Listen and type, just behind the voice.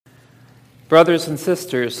Brothers and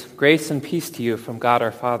sisters, grace and peace to you from God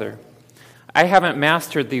our Father. I haven't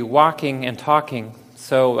mastered the walking and talking,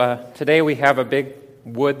 so today we have a big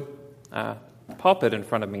wood pulpit in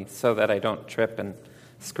front of me so that I don't trip and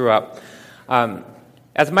screw up.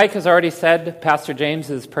 As Mike has already said, Pastor James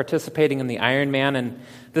is participating in the Ironman, and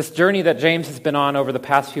this journey that James has been on over the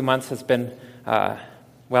past few months has been,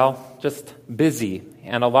 just busy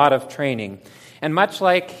and a lot of training. And much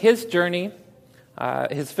like his journey,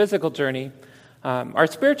 his physical journey, our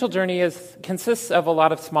spiritual journey consists of a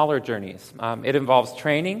lot of smaller journeys. It involves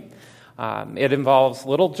training. It involves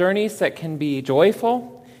little journeys that can be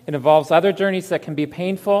joyful. It involves other journeys that can be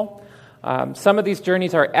painful. Some of these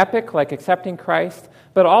journeys are epic, like accepting Christ,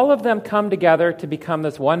 but all of them come together to become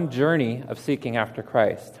this one journey of seeking after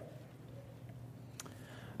Christ.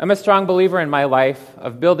 I'm a strong believer in my life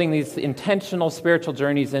of building these intentional spiritual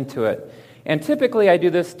journeys into it. And typically I do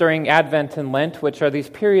this during Advent and Lent, which are these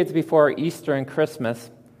periods before Easter and Christmas.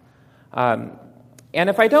 And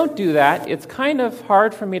if I don't do that, it's kind of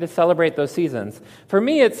hard for me to celebrate those seasons. For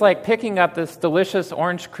me, it's like picking up this delicious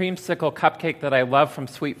orange creamsicle cupcake that I love from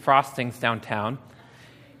Sweet Frostings downtown,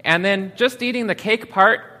 and then just eating the cake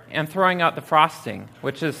part and throwing out the frosting,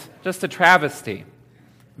 which is just a travesty,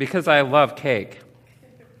 because I love cake.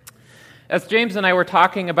 As James and I were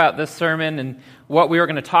talking about this sermon and what we were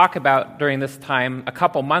going to talk about during this time a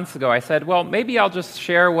couple months ago, I said, well, maybe I'll just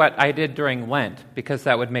share what I did during Lent, because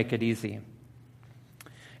that would make it easy.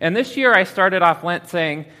 And this year I started off Lent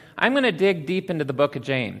saying, I'm going to dig deep into the book of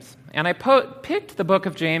James. And I picked the book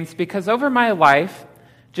of James because over my life,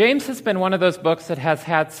 James has been one of those books that has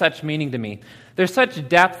had such meaning to me. There's such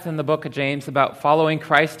depth in the book of James about following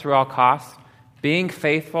Christ through all costs, being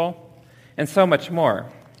faithful, and so much more.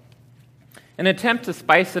 In an attempt to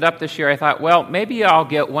spice it up this year, I thought, well, maybe I'll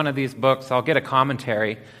get one of these books. I'll get a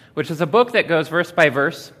commentary, which is a book that goes verse by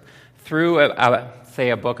verse through,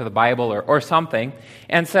 say, a book of the Bible or something,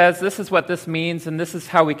 and says, this is what this means, and this is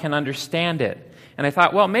how we can understand it. And I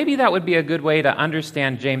thought, well, maybe that would be a good way to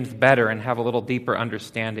understand James better and have a little deeper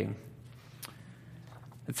understanding.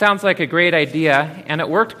 It sounds like a great idea, and it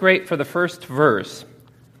worked great for the first verse,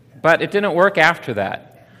 but it didn't work after that.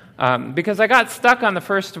 Because I got stuck on the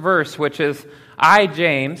first verse, which is, I,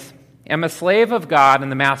 James, am a slave of God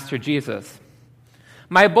and the Master Jesus.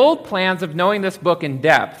 My bold plans of knowing this book in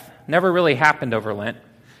depth never really happened over Lent.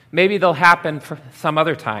 Maybe they'll happen for some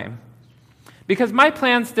other time. Because my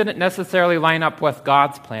plans didn't necessarily line up with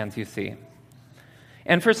God's plans, you see.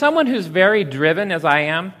 And for someone who's very driven, as I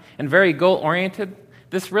am, and very goal-oriented,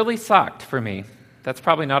 this really sucked for me. That's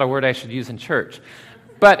probably not a word I should use in church.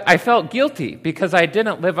 But I felt guilty because I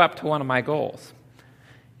didn't live up to one of my goals.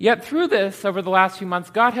 Yet through this, over the last few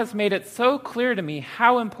months, God has made it so clear to me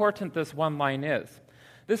how important this one line is.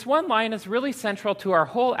 This one line is really central to our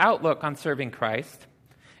whole outlook on serving Christ.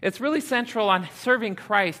 It's really central on serving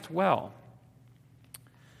Christ well.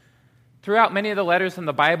 Throughout many of the letters in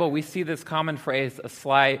the Bible, we see this common phrase, a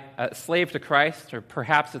slave to Christ, or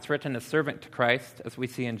perhaps it's written as servant to Christ, as we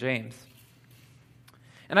see in James.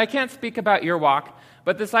 And I can't speak about your walk,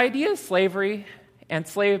 but this idea of slavery and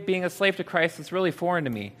being a slave to Christ is really foreign to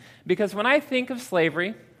me. Because when I think of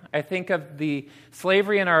slavery, I think of the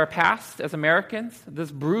slavery in our past as Americans, this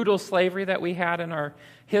brutal slavery that we had in our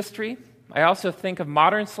history. I also think of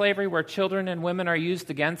modern slavery where children and women are used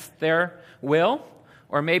against their will,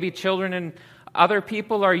 or maybe children and other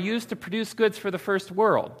people are used to produce goods for the first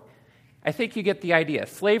world. I think you get the idea.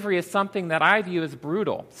 Slavery is something that I view as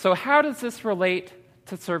brutal. So how does this relate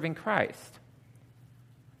to serving Christ?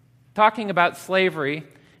 Talking about slavery,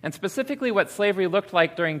 and specifically what slavery looked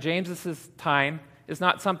like during James's time, is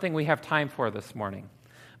not something we have time for this morning.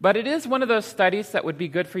 But it is one of those studies that would be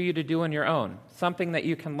good for you to do on your own, something that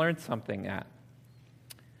you can learn something at.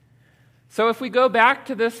 So if we go back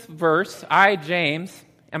to this verse, I, James,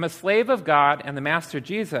 am a slave of God and the Master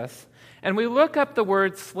Jesus, and we look up the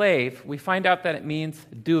word slave, we find out that it means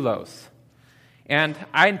doulos. And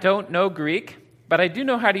I don't know Greek, but I do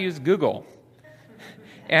know how to use Google.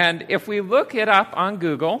 And if we look it up on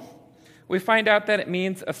Google, we find out that it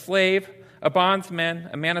means a slave, a bondsman,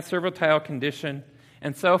 a man of servile condition,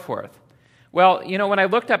 and so forth. Well, when I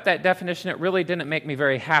looked up that definition, it really didn't make me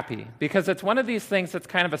very happy, because it's one of these things that's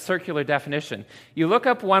kind of a circular definition. You look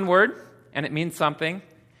up one word, and it means something,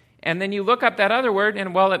 and then you look up that other word,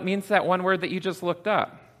 and, well, it means that one word that you just looked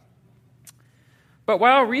up. But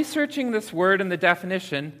while researching this word and the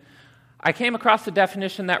definition, I came across a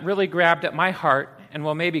definition that really grabbed at my heart and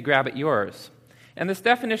will maybe grab at yours. And this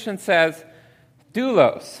definition says,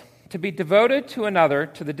 doulos, to be devoted to another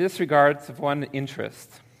to the disregards of one's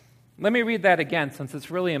interests. Let me read that again, since it's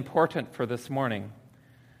really important for this morning.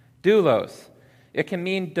 Doulos. It can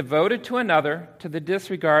mean devoted to another to the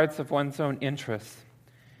disregards of one's own interests.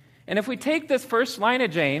 And if we take this first line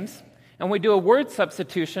of James and we do a word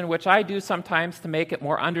substitution, which I do sometimes to make it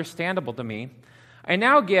more understandable to me, I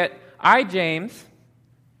now get, I, James,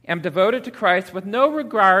 am devoted to Christ with no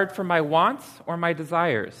regard for my wants or my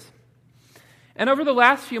desires. And over the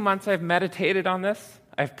last few months, I've meditated on this,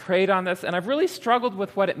 I've prayed on this, and I've really struggled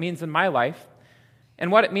with what it means in my life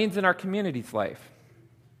and what it means in our community's life.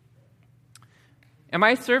 Am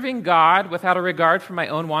I serving God without a regard for my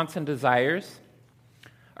own wants and desires?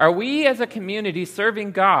 Are we as a community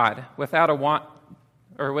serving God without a want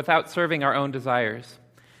or without serving our own desires?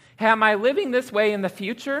 Am I living this way in the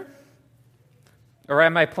future? Or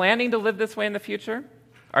am I planning to live this way in the future?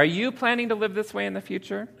 Are you planning to live this way in the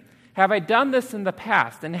future? Have I done this in the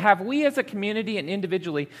past? And have we as a community and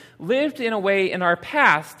individually lived in a way in our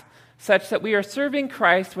past such that we are serving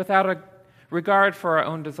Christ without a regard for our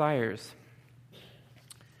own desires?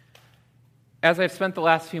 As I've spent the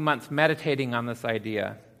last few months meditating on this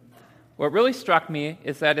idea, what really struck me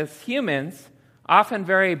is that as humans, often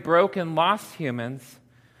very broken, lost humans,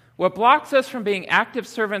 what blocks us from being active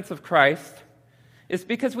servants of Christ is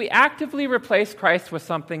because we actively replace Christ with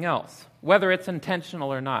something else, whether it's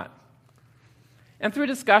intentional or not. And through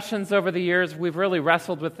discussions over the years, we've really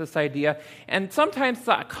wrestled with this idea, and sometimes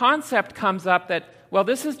the concept comes up that, well,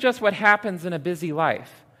 this is just what happens in a busy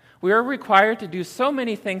life. We are required to do so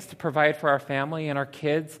many things to provide for our family and our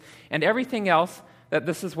kids and everything else that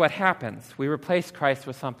this is what happens. We replace Christ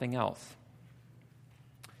with something else.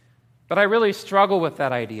 But I really struggle with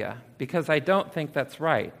that idea because I don't think that's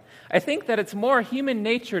right. I think that it's more human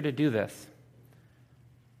nature to do this.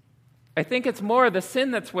 I think it's more the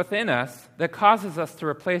sin that's within us that causes us to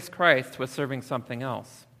replace Christ with serving something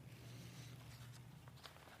else.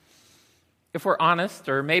 If we're honest,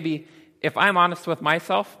 or maybe if I'm honest with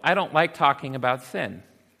myself, I don't like talking about sin.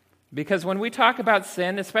 Because when we talk about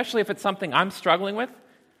sin, especially if it's something I'm struggling with,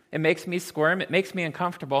 it makes me squirm, it makes me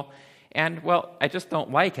uncomfortable, and, well, I just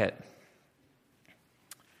don't like it.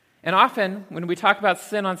 And often, when we talk about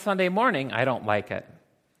sin on Sunday morning, I don't like it.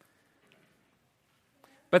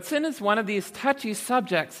 But sin is one of these touchy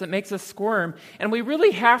subjects that makes us squirm, and we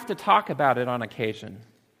really have to talk about it on occasion.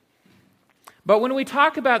 But when we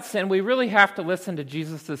talk about sin, we really have to listen to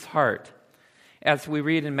Jesus' heart, as we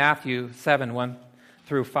read in Matthew 7, 1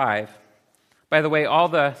 through 5. By the way, all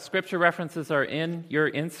the scripture references are in your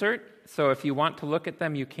insert, so if you want to look at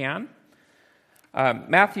them, you can.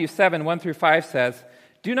 Matthew 7, 1 through 5 says,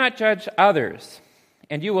 "Do not judge others,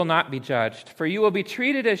 and you will not be judged, for you will be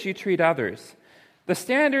treated as you treat others. The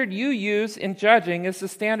standard you use in judging is the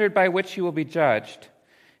standard by which you will be judged.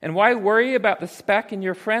 And why worry about the speck in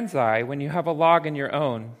your friend's eye when you have a log in your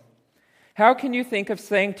own? How can you think of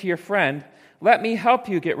saying to your friend, 'Let me help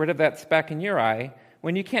you get rid of that speck in your eye,'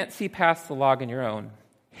 when you can't see past the log in your own?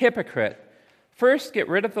 Hypocrite! First get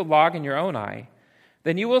rid of the log in your own eye,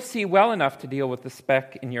 then you will see well enough to deal with the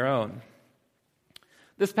speck in your own."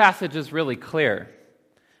 This passage is really clear.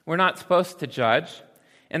 We're not supposed to judge,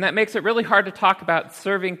 and that makes it really hard to talk about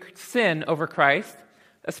serving sin over Christ,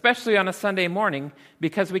 especially on a Sunday morning,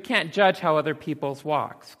 because we can't judge how other people's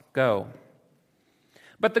walks go.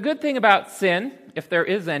 But the good thing about sin, if there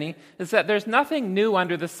is any, is that there's nothing new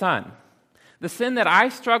under the sun. The sin that I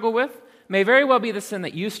struggle with may very well be the sin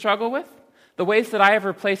that you struggle with. The ways that I have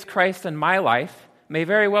replaced Christ in my life may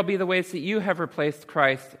very well be the ways that you have replaced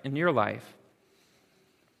Christ in your life.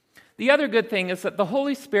 The other good thing is that the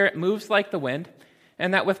Holy Spirit moves like the wind,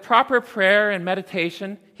 and that with proper prayer and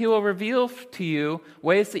meditation, He will reveal to you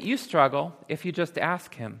ways that you struggle if you just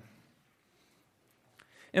ask Him.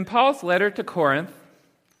 In Paul's letter to Corinth,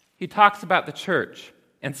 he talks about the church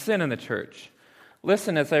and sin in the church.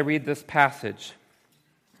 Listen as I read this passage.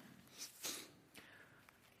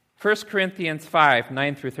 1 Corinthians 5,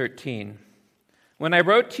 9 through 13. "When I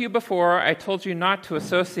wrote to you before, I told you not to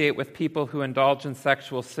associate with people who indulge in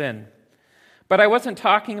sexual sin. But I wasn't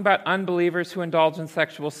talking about unbelievers who indulge in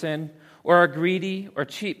sexual sin, or are greedy, or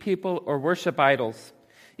cheat people, or worship idols.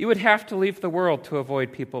 You would have to leave the world to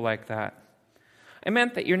avoid people like that. I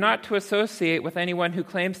meant that you're not to associate with anyone who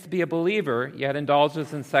claims to be a believer, yet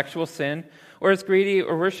indulges in sexual sin, or is greedy,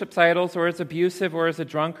 or worships idols, or is abusive, or is a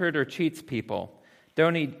drunkard, or cheats people.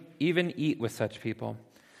 Don't even eat with such people."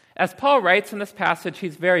 As Paul writes in this passage,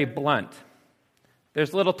 he's very blunt.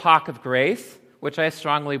 There's little talk of grace, which I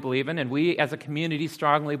strongly believe in, and we as a community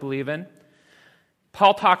strongly believe in.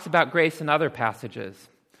 Paul talks about grace in other passages.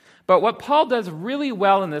 But what Paul does really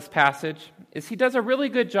well in this passage is he does a really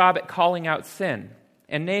good job at calling out sin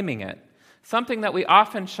and naming it, something that we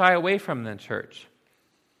often shy away from in the church.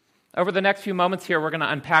 Over the next few moments here, we're going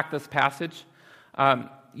to unpack this passage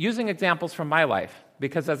using examples from my life,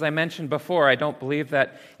 because as I mentioned before, I don't believe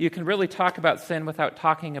that you can really talk about sin without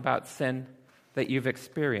talking about sin that you've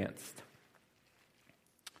experienced.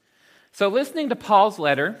 So listening to Paul's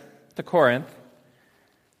letter to Corinth,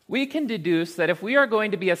 we can deduce that if we are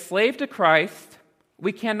going to be a slave to Christ,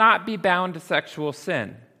 we cannot be bound to sexual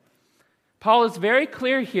sin. Paul is very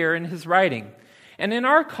clear here in his writing. And in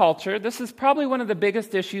our culture, this is probably one of the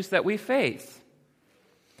biggest issues that we face.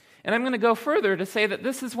 And I'm going to go further to say that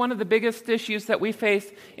this is one of the biggest issues that we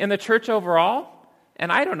face in the church overall.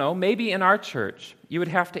 And I don't know, maybe in our church. You would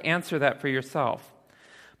have to answer that for yourself.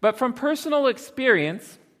 But from personal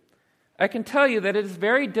experience, I can tell you that it is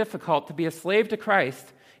very difficult to be a slave to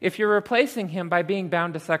Christ if you're replacing him by being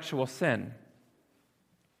bound to sexual sin.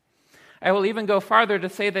 I will even go farther to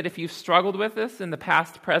say that if you've struggled with this in the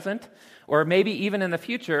past, present, or maybe even in the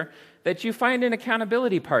future, that you find an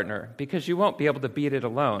accountability partner, because you won't be able to beat it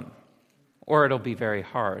alone, or it'll be very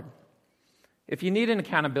hard. If you need an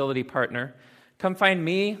accountability partner, come find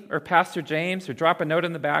me or Pastor James, or drop a note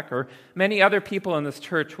in the back, or many other people in this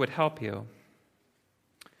church would help you.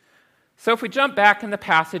 So if we jump back in the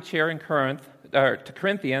passage here in to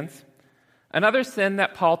Corinthians, another sin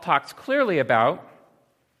that Paul talks clearly about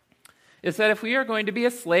is that if we are going to be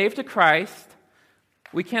a slave to Christ,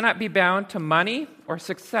 we cannot be bound to money or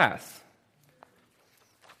success.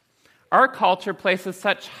 Our culture places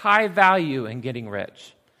such high value in getting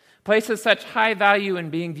rich, places such high value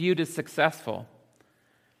in being viewed as successful.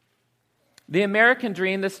 The American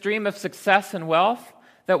dream, this dream of success and wealth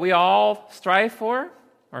that we all strive for,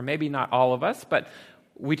 or maybe not all of us, but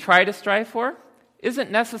we try to strive for,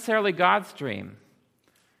 isn't necessarily God's dream.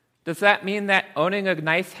 Does that mean that owning a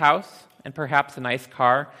nice house and perhaps a nice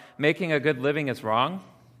car, making a good living is wrong?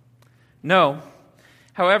 No.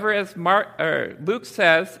 However, as Jesus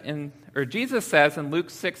says in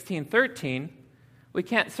Luke 16:13, we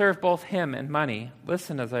can't serve both him and money.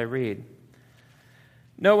 Listen as I read.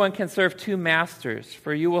 No one can serve two masters,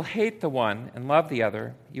 for you will hate the one and love the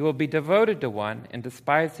other. You will be devoted to one and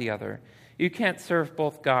despise the other. You can't serve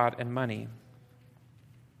both God and money.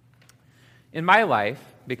 In my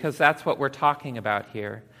life, because that's what we're talking about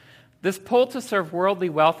here, this pull to serve worldly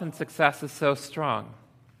wealth and success is so strong.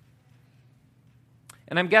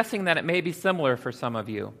 And I'm guessing that it may be similar for some of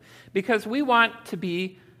you, because we want to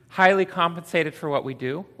be highly compensated for what we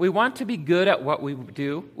do. We want to be good at what we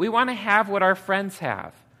do. We want to have what our friends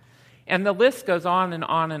have. And the list goes on and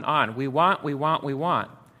on and on. We want.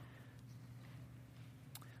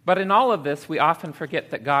 But in all of this, we often forget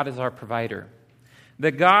that God is our provider,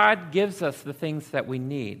 that God gives us the things that we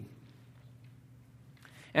need,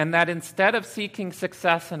 and that instead of seeking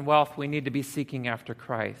success and wealth, we need to be seeking after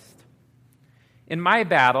Christ. In my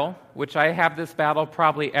battle, which I have this battle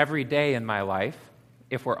probably every day in my life,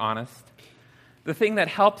 if we're honest, the thing that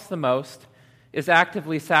helps the most is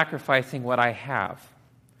actively sacrificing what I have.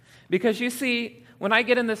 Because you see, when I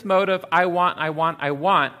get in this mode of I want,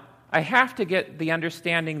 I have to get the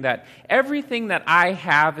understanding that everything that I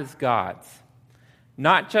have is God's.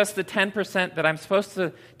 Not just the 10% that I'm supposed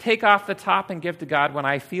to take off the top and give to God when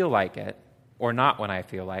I feel like it, or not when I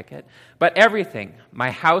feel like it, but everything. My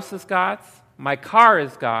house is God's, my car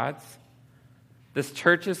is God's, this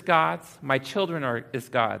church is God's, my children is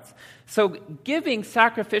God's. So giving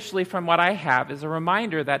sacrificially from what I have is a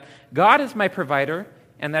reminder that God is my provider,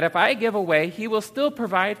 and that if I give away, he will still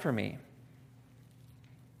provide for me.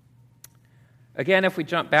 Again, if we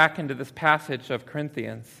jump back into this passage of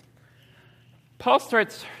Corinthians, Paul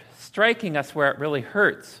starts striking us where it really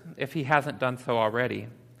hurts, if he hasn't done so already.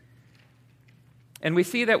 And we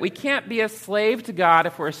see that we can't be a slave to God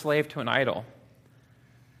if we're a slave to an idol.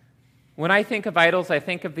 When I think of idols, I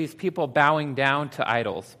think of these people bowing down to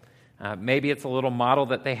idols. Maybe it's a little model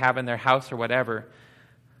that they have in their house or whatever.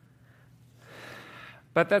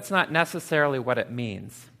 But that's not necessarily what it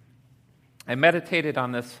means. I meditated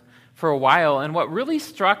on this for a while, and what really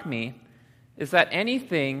struck me is that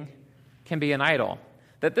anything can be an idol.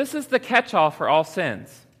 That this is the catch-all for all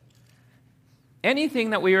sins.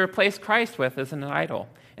 Anything that we replace Christ with is an idol.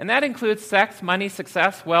 And that includes sex, money,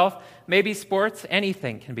 success, wealth, maybe sports.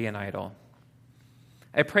 Anything can be an idol.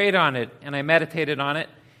 I prayed on it, and I meditated on it,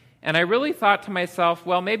 and I really thought to myself,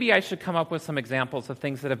 well, maybe I should come up with some examples of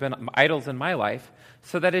things that have been idols in my life,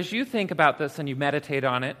 so that as you think about this and you meditate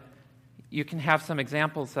on it, you can have some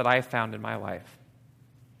examples that I've found in my life.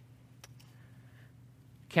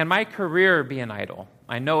 Can my career be an idol?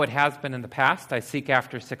 I know it has been in the past. I seek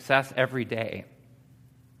after success every day.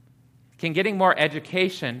 Can getting more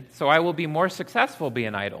education so I will be more successful be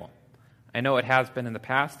an idol? I know it has been in the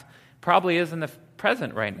past. probably is in the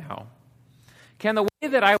present right now? Can the way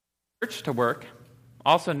that I want church to work,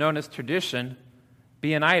 also known as tradition,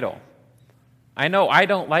 be an idol? I know I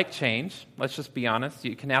don't like change. Let's just be honest.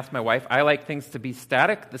 You can ask my wife. I like things to be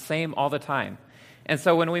static, the same all the time. And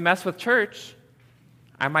so when we mess with church,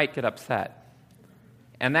 I might get upset.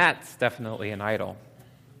 And that's definitely an idol.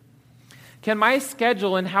 Can my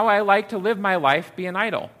schedule and how I like to live my life be an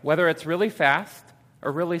idol, whether it's really fast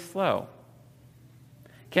or really slow?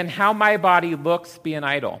 Can how my body looks be an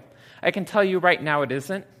idol? I can tell you right now it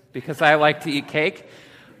isn't, because I like to eat cake.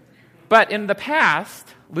 But in the past,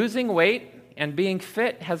 losing weight and being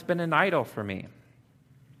fit has been an idol for me.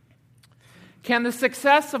 Can the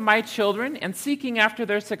success of my children and seeking after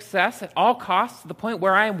their success at all costs to the point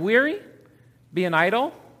where I am weary be an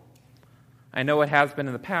idol? I know it has been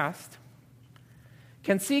in the past.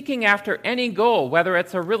 Can seeking after any goal, whether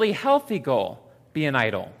it's a really healthy goal, be an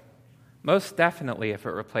idol? Most definitely if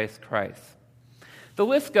it replaced Christ. The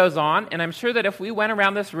list goes on, and I'm sure that if we went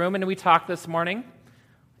around this room and we talked this morning,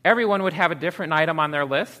 everyone would have a different item on their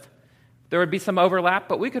list. There would be some overlap,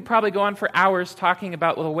 but we could probably go on for hours talking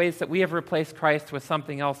about the ways that we have replaced Christ with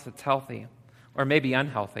something else that's healthy, or maybe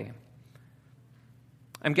unhealthy.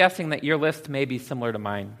 I'm guessing that your list may be similar to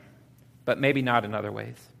mine, but maybe not in other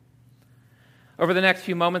ways. Over the next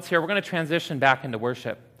few moments here, we're going to transition back into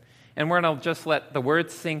worship, and we're going to just let the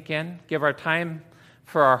words sink in, give our time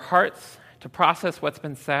for our hearts to process what's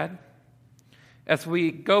been said. As we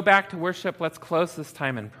go back to worship, let's close this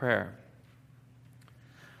time in prayer.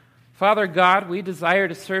 Father God, we desire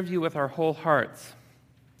to serve you with our whole hearts.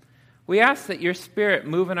 We ask that your Spirit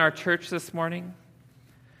move in our church this morning.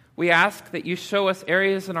 We ask that you show us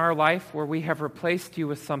areas in our life where we have replaced you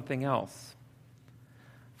with something else.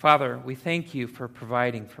 Father, we thank you for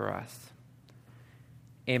providing for us.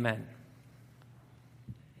 Amen.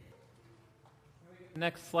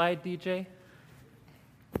 Next slide, DJ.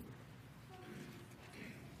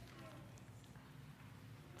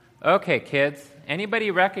 Okay, kids.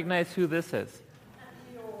 Anybody recognize who this is?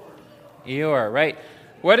 Eeyore, right.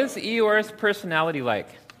 What is Eeyore's personality like?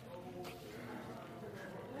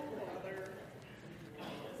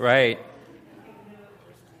 Right.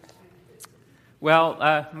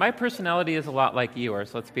 Well, my personality is a lot like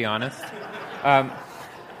Eeyore's, let's be honest.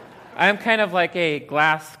 I'm kind of like a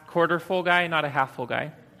glass quarter full guy, not a half full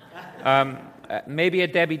guy. Maybe a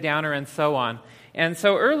Debbie Downer and so on. And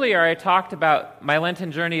so earlier I talked about my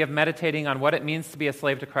Lenten journey of meditating on what it means to be a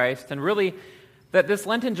slave to Christ, and really that this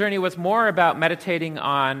Lenten journey was more about meditating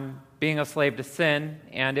on being a slave to sin,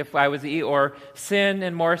 and if I was Eeyore, sin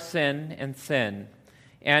and more sin and sin.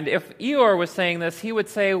 And if Eeyore was saying this, he would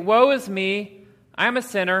say, "Woe is me, I'm a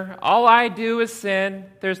sinner, all I do is sin,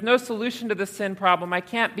 there's no solution to the sin problem, I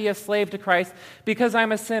can't be a slave to Christ because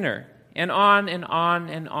I'm a sinner." And on and on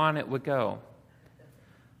and on it would go.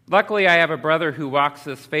 Luckily, I have a brother who walks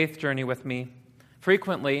this faith journey with me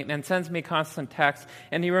frequently and sends me constant texts,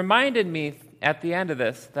 and he reminded me at the end of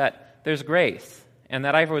this that there's grace, and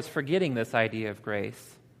that I was forgetting this idea of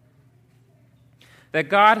grace. That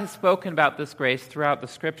God has spoken about this grace throughout the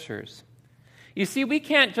Scriptures. You see, we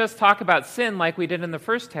can't just talk about sin like we did in the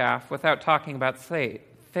first half without talking about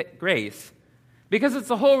grace, because it's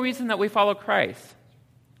the whole reason that we follow Christ.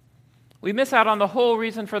 We miss out on the whole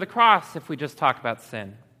reason for the cross if we just talk about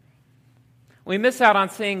sin. We miss out on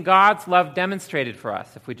seeing God's love demonstrated for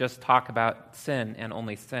us if we just talk about sin and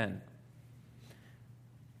only sin.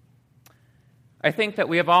 I think that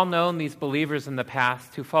we have all known these believers in the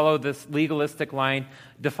past who follow this legalistic line,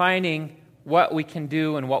 defining what we can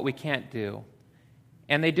do and what we can't do.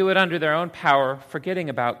 And they do it under their own power, forgetting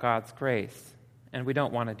about God's grace. And we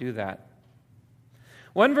don't want to do that.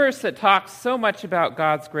 One verse that talks so much about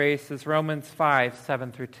God's grace is Romans 5,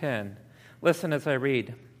 7 through 10. Listen as I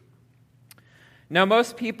read. Now,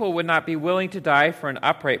 most people would not be willing to die for an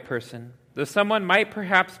upright person, though someone might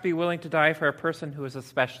perhaps be willing to die for a person who is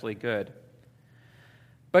especially good.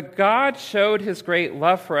 But God showed his great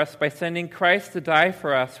love for us by sending Christ to die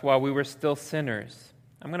for us while we were still sinners.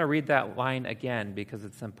 I'm going to read that line again because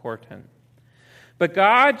it's important. But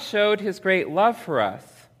God showed his great love for us,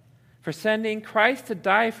 for sending Christ to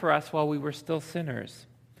die for us while we were still sinners.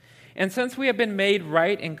 And since we have been made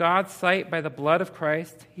right in God's sight by the blood of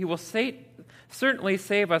Christ, he will certainly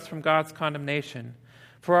save us from God's condemnation.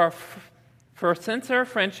 For since our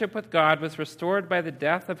friendship with God was restored by the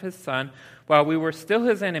death of his Son, while we were still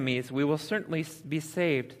his enemies, we will certainly be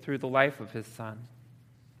saved through the life of his Son.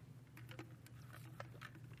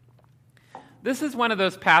 This is one of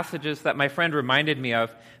those passages that my friend reminded me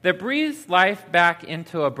of that breathes life back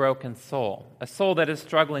into a broken soul, a soul that is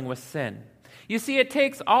struggling with sin. You see, it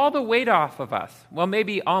takes all the weight off of us. Well,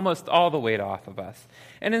 maybe almost all the weight off of us.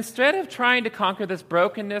 And instead of trying to conquer this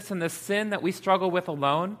brokenness and this sin that we struggle with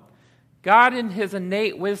alone, God in his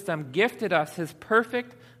innate wisdom gifted us his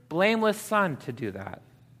perfect, blameless Son to do that.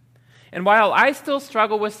 And while I still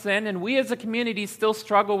struggle with sin, and we as a community still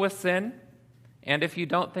struggle with sin, and if you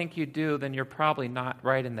don't think you do, then you're probably not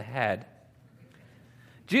right in the head,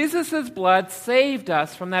 Jesus' blood saved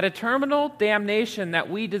us from that eternal damnation that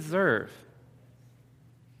we deserve.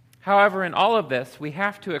 However, in all of this, we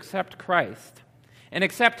have to accept Christ and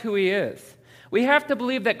accept who he is. We have to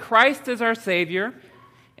believe that Christ is our Savior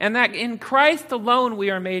and that in Christ alone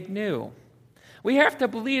we are made new. We have to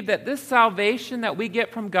believe that this salvation that we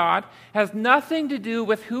get from God has nothing to do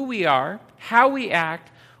with who we are, how we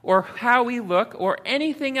act, or how we look, or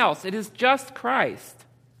anything else. It is just Christ.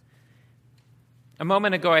 A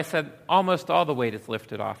moment ago I said almost all the weight is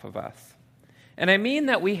lifted off of us. And I mean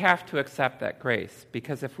that we have to accept that grace,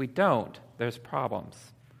 because if we don't, there's problems.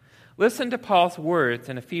 Listen to Paul's words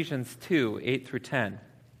in Ephesians 2, 8 through 10.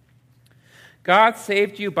 God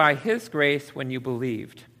saved you by his grace when you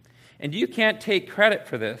believed. And you can't take credit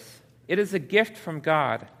for this. It is a gift from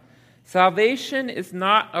God. Salvation is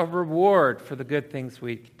not a reward for the good things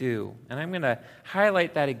we do. And I'm going to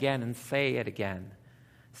highlight that again and say it again.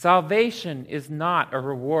 Salvation is not a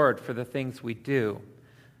reward for the things we do.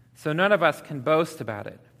 So none of us can boast about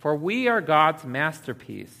it. For we are God's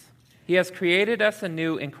masterpiece. He has created us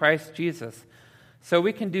anew in Christ Jesus, so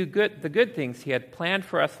we can do the good things he had planned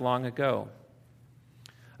for us long ago.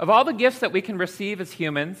 Of all the gifts that we can receive as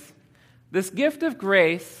humans, this gift of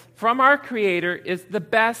grace from our Creator is the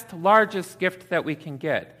best, largest gift that we can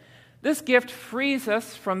get. This gift frees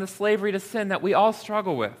us from the slavery to sin that we all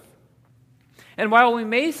struggle with. And while we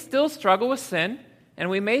may still struggle with sin, and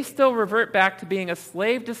we may still revert back to being a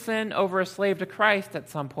slave to sin over a slave to Christ at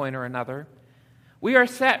some point or another, we are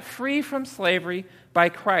set free from slavery by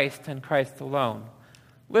Christ and Christ alone.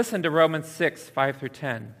 Listen to Romans 6, 5 through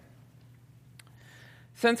 10.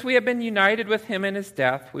 Since we have been united with him in his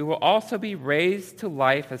death, we will also be raised to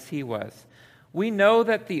life as he was. We know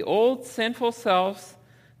that our old sinful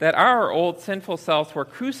selves were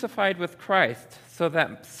crucified with Christ so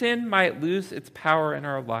that sin might lose its power in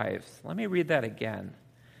our lives. Let me read that again.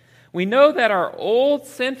 We know that our old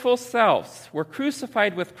sinful selves were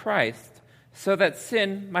crucified with Christ so that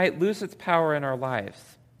sin might lose its power in our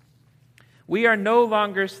lives. We are no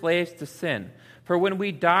longer slaves to sin, for when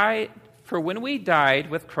we died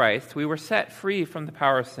with Christ, we were set free from the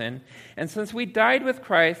power of sin, and since we died with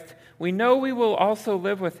Christ, we know we will also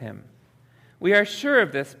live with him. We are sure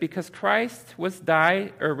of this because Christ was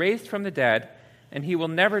raised from the dead, and he will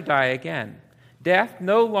never die again. Death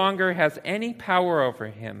no longer has any power over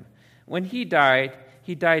him. When he died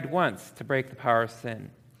once to break the power of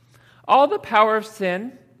sin. All the power of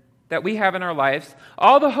sin that we have in our lives,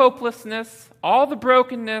 all the hopelessness, all the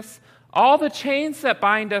brokenness, all the chains that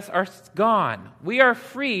bind us are gone. We are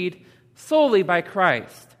freed solely by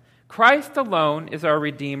Christ. Christ alone is our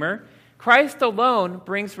Redeemer. Christ alone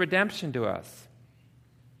brings redemption to us.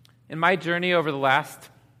 In my journey over the last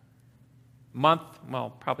month, well,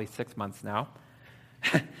 probably 6 months now,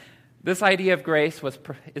 this idea of grace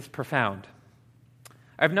is profound.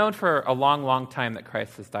 I've known for a long, long time that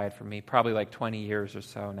Christ has died for me, probably like 20 years or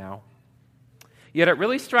so now. Yet it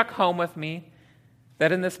really struck home with me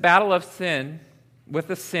that in this battle of sin, with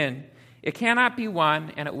the sin, it cannot be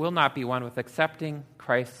won and it will not be won with accepting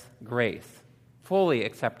Christ's grace, fully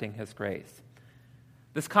accepting his grace.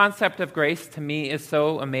 This concept of grace to me is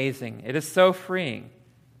so amazing. It is so freeing.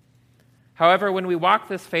 However, when we walk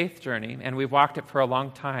this faith journey, and we've walked it for a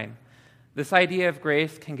long time, this idea of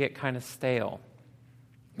grace can get kind of stale.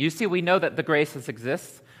 You see, we know that the grace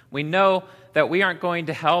exists. We know that we aren't going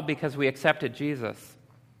to hell because we accepted Jesus.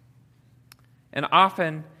 And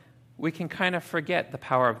often, we can kind of forget the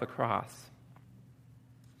power of the cross.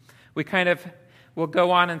 We kind of will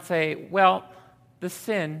go on and say, well, the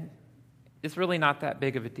sin is really not that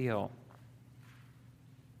big of a deal.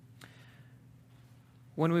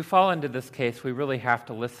 When we fall into this case, we really have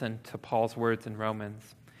to listen to Paul's words in Romans.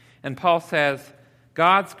 And Paul says,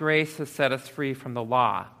 God's grace has set us free from the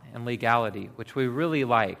law and legality, which we really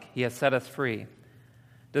like. He has set us free.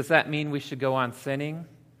 Does that mean we should go on sinning?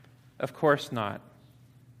 Of course not.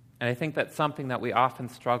 And I think that's something that we often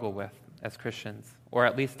struggle with as Christians, or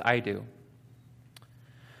at least I do.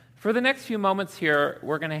 For the next few moments here,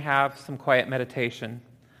 we're going to have some quiet meditation.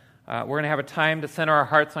 We're going to have a time to center our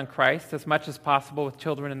hearts on Christ as much as possible with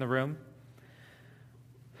children in the room.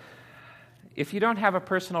 If you don't have a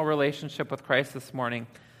personal relationship with Christ this morning,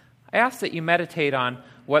 I ask that you meditate on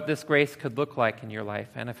what this grace could look like in your life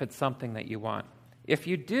and if it's something that you want. If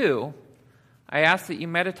you do, I ask that you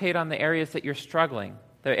meditate on the areas that you're struggling,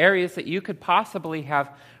 the areas that you could possibly have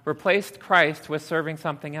replaced Christ with serving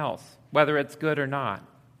something else, whether it's good or not.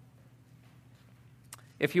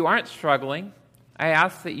 If you aren't struggling, I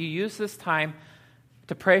ask that you use this time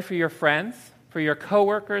to pray for your friends, for your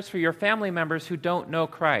coworkers, for your family members who don't know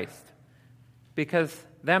Christ, because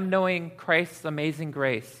them knowing Christ's amazing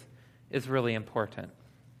grace is really important.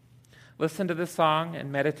 Listen to this song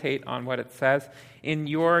and meditate on what it says. In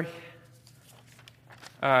your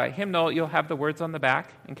hymnal, you'll have the words on the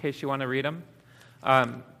back in case you want to read them.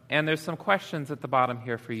 And there's some questions at the bottom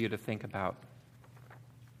here for you to think about.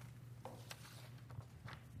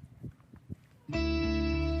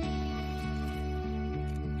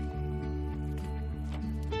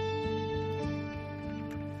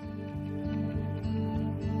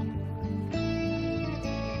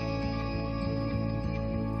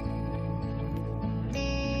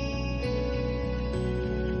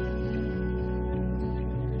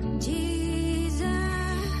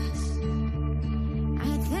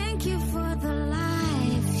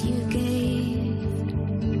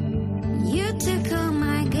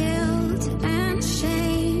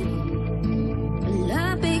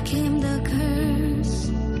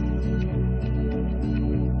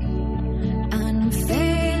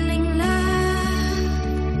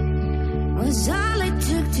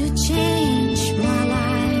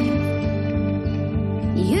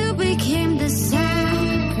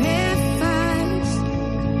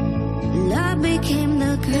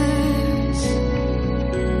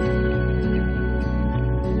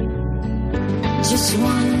 Just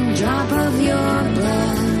one drop of your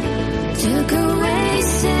blood took away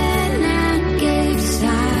sin and gave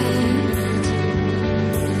sight.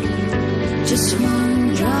 Just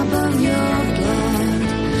one drop of your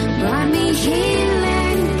blood brought me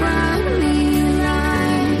healing, brought me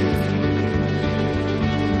life.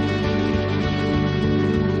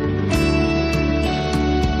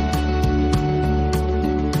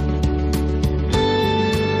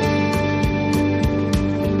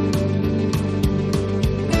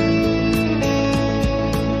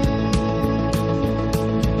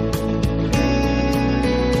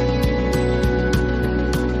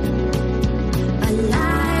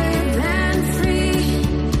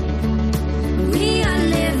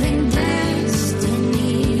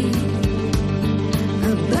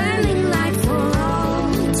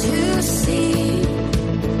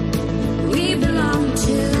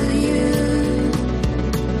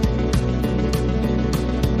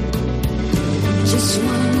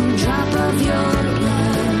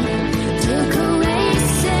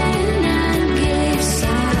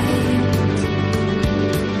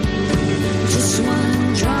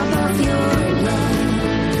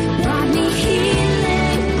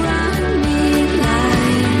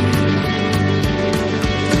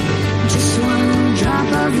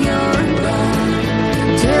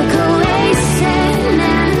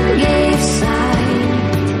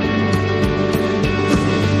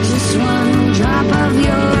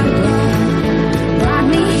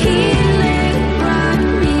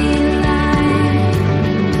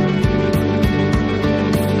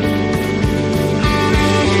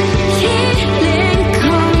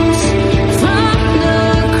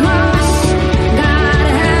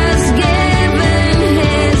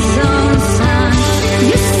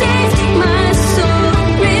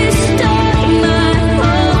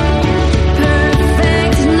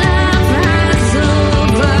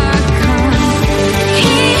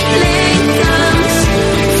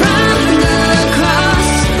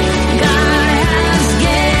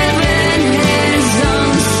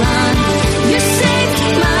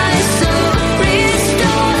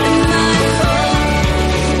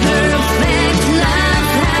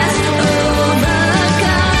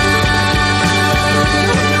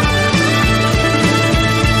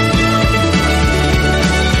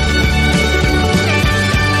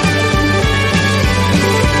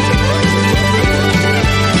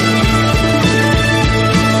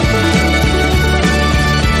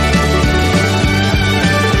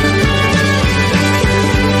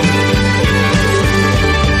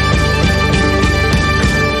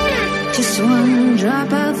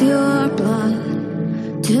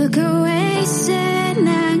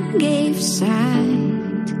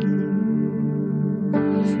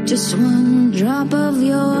 Just one drop of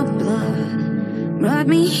your blood brought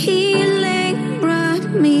me healing, brought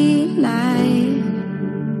me life.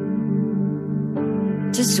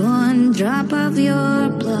 Just one drop of your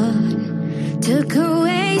blood took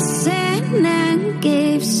away sin and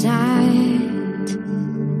gave sight.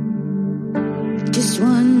 Just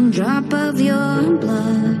one One drop of your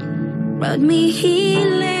blood brought me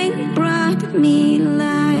healing, brought me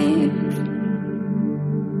life.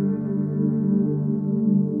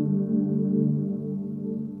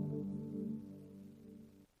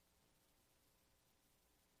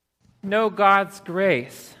 Know God's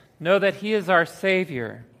grace. Know that He is our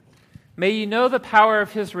Savior. May you know the power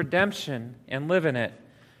of His redemption and live in it.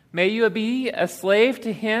 May you be a slave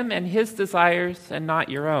to Him and His desires and not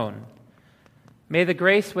your own. May the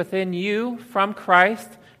grace within you from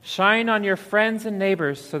Christ shine on your friends and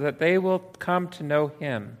neighbors so that they will come to know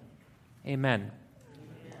Him. Amen.